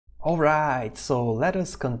Alright, so let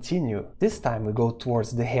us continue. This time we go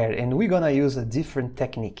towards the hair and we're gonna use a different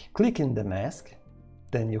technique. Click in the mask,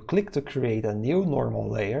 then you click to create a new normal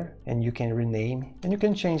layer and you can rename and you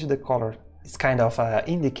can change the color. It's kind of an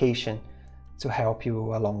indication to help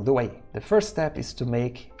you along the way. The first step is to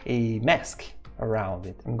make a mask around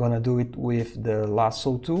it. I'm gonna do it with the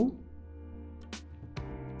Lasso tool.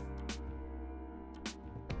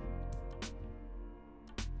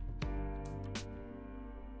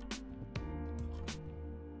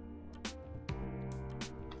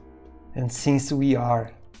 And since we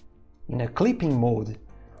are in a clipping mode,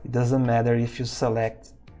 it doesn't matter if you select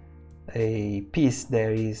a piece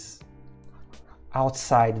that is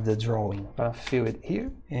outside the drawing. I'm gonna fill it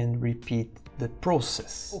here and repeat the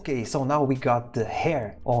process. Okay, so now we got the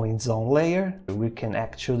hair on its own layer. We can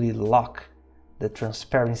actually lock the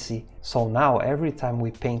transparency. So now every time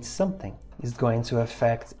we paint something, it's going to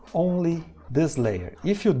affect only this layer.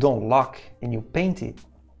 If you don't lock and you paint it,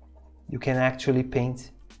 you can actually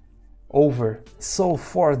paint over. So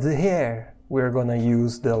for the hair, we're gonna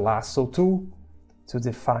use the Lasso tool to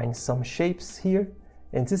define some shapes here.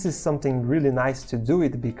 And this is something really nice to do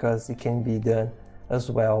it because it can be done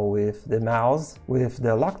as well with the mouse. With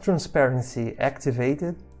the lock transparency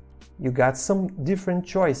activated, you got some different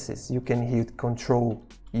choices. You can hit Ctrl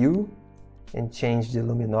U and change the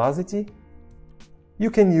luminosity.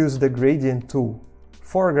 You can use the gradient tool,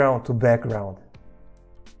 foreground to background,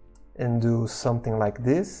 and do something like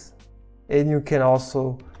this. And you can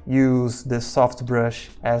also use the soft brush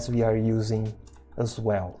as we are using as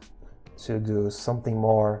well to do something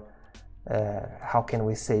more, how can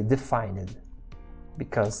we say, defined.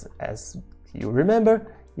 Because as you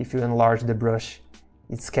remember, if you enlarge the brush,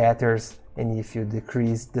 it scatters, and if you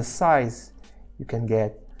decrease the size, you can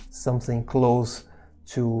get something close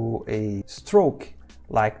to a stroke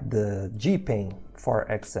like the G-Paint, for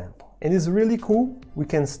example. And it's really cool. We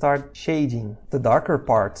can start shading the darker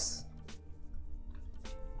parts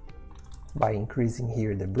by increasing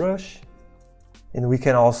here the brush, and we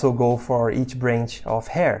can also go for each branch of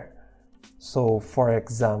hair. So for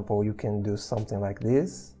example, you can do something like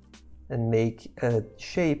this and make a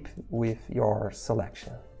shape with your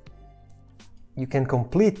selection. You can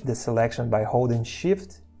complete the selection by holding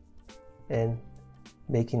Shift and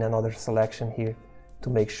making another selection here to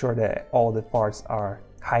make sure that all the parts are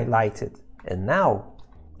highlighted. And now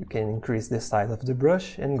you can increase the size of the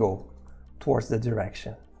brush and go towards the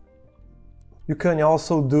direction. You can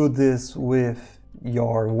also do this with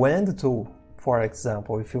your wand tool. For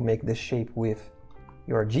example, if you make the shape with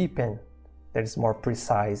your G-Pen, that is more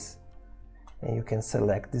precise. And you can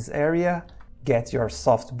select this area, get your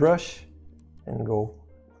soft brush, and go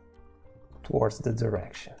towards the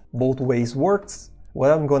direction. Both ways works.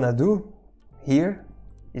 What I'm gonna do here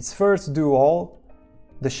is first do all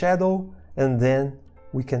the shadow, and then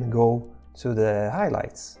we can go to the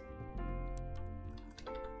highlights.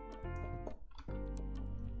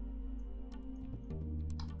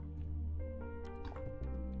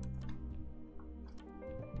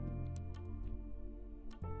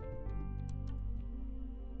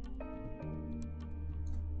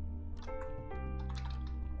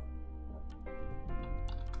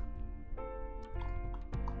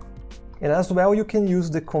 And as well, you can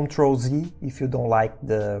use the Ctrl Z if you don't like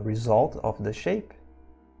the result of the shape.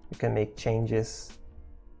 You can make changes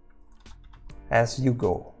as you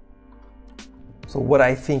go. So what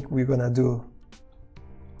I think we're gonna do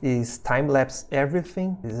is time-lapse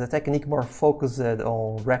everything. It's a technique more focused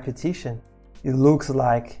on repetition. It looks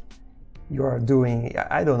like you're doing,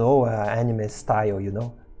 I don't know, anime style, you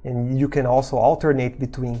know? And you can also alternate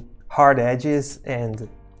between hard edges and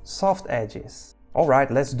soft edges. All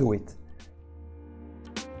right, let's do it.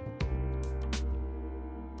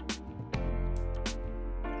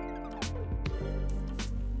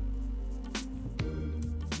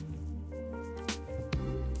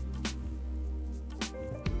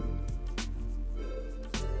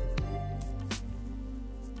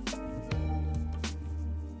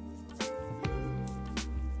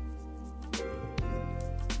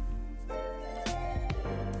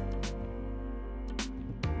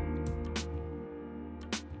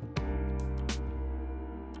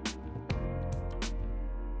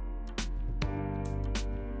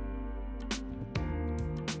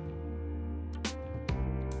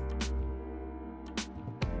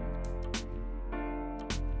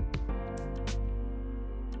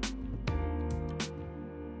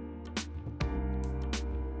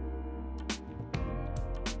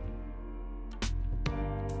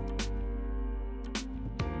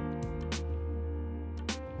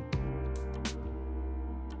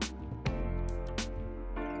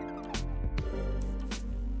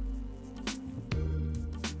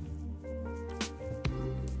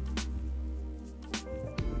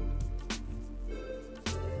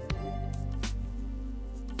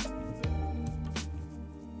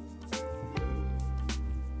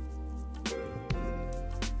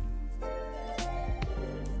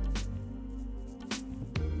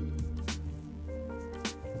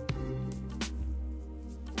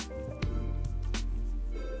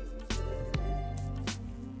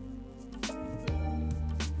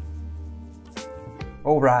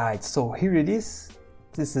 Alright, so here it is.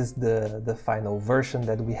 This is the final version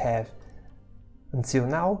that we have until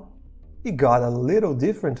now. It got a little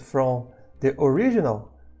different from the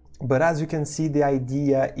original, but as you can see, the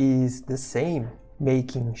idea is the same,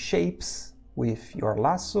 making shapes with your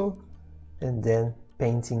lasso and then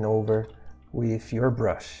painting over with your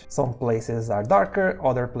brush. Some places are darker,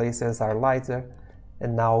 other places are lighter,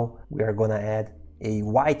 and now we are gonna add a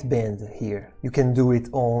white band here. You can do it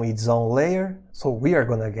on its own layer, so we are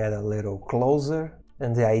gonna get a little closer,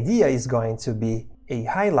 and the idea is going to be a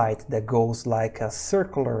highlight that goes like a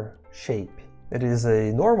circular shape. It is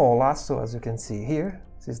a normal lasso, as you can see here.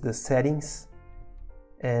 This is the settings,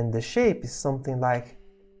 and the shape is something like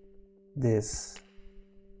this.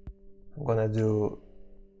 I'm gonna do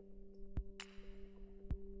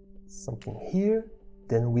something here,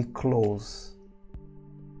 then we close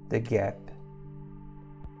the gap.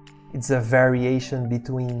 It's a variation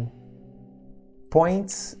between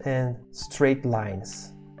points and straight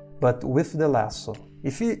lines, but with the lasso.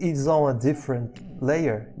 If it is on a different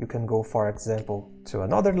layer, you can go, for example, to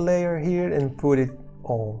another layer here and put it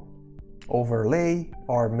on overlay,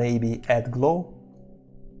 or maybe add glow.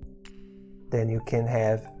 Then you can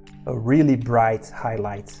have a really bright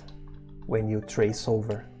highlight when you trace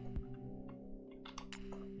over.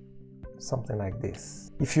 Something like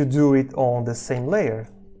this. If you do it on the same layer,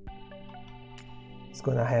 it's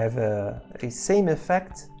gonna have a same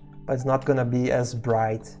effect, but it's not gonna be as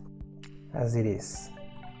bright as it is.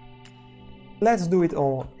 Let's do it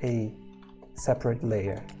on a separate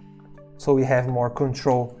layer, so we have more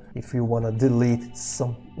control if you wanna delete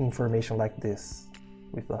some information like this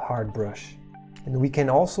with a hard brush. And we can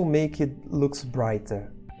also make it looks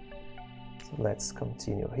brighter. So let's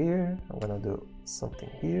continue here. I'm gonna do something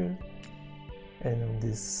here, and on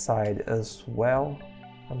this side as well.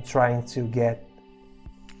 I'm trying to get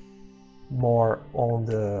more on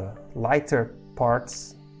the lighter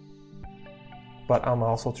parts, but I'm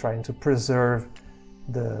also trying to preserve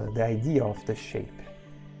the idea of the shape.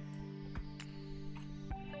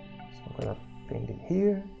 So I'm gonna paint it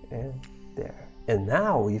here and there. And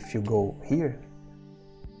now if you go here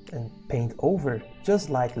and paint over just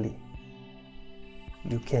lightly,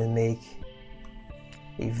 you can make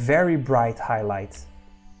a very bright highlight.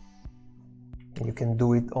 And you can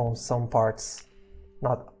do it on some parts,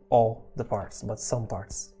 not all the parts, but some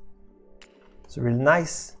parts. It's really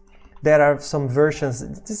nice. There are some versions,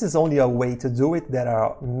 this is only a way to do it, there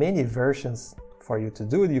are many versions for you to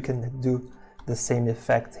do it. You can do the same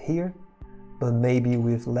effect here, but maybe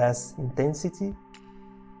with less intensity.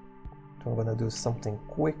 So I'm gonna do something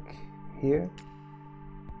quick here,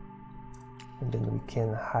 and then we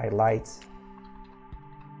can highlight,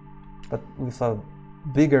 but with a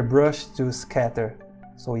bigger brush to scatter.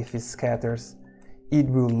 So if it scatters, it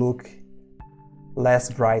will look less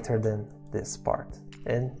brighter than this part.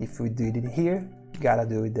 And if we did it here, you gotta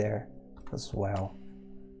do it there as well.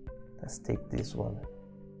 Let's take this one.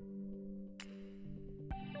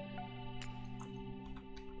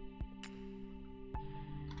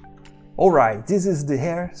 Alright, this is the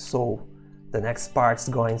hair, so the next part's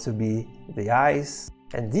going to be the eyes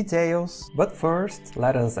and details. But first,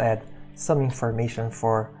 let us add some information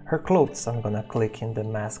for her clothes. I'm gonna click in the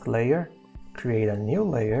mask layer, create a new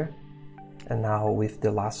layer, and now with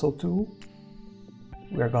the lasso tool,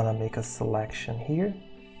 we're gonna make a selection here,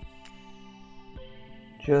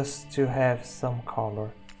 just to have some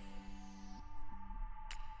color.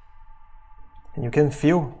 And you can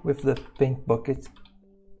fill with the paint bucket.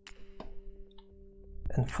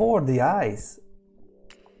 And for the eyes,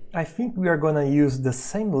 I think we are gonna use the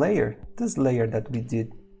same layer, this layer that we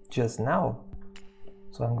did just now.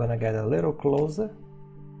 So I'm gonna get a little closer,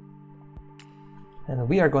 and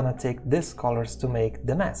we are gonna take these colors to make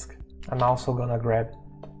the mask. I'm also gonna grab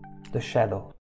the shadow.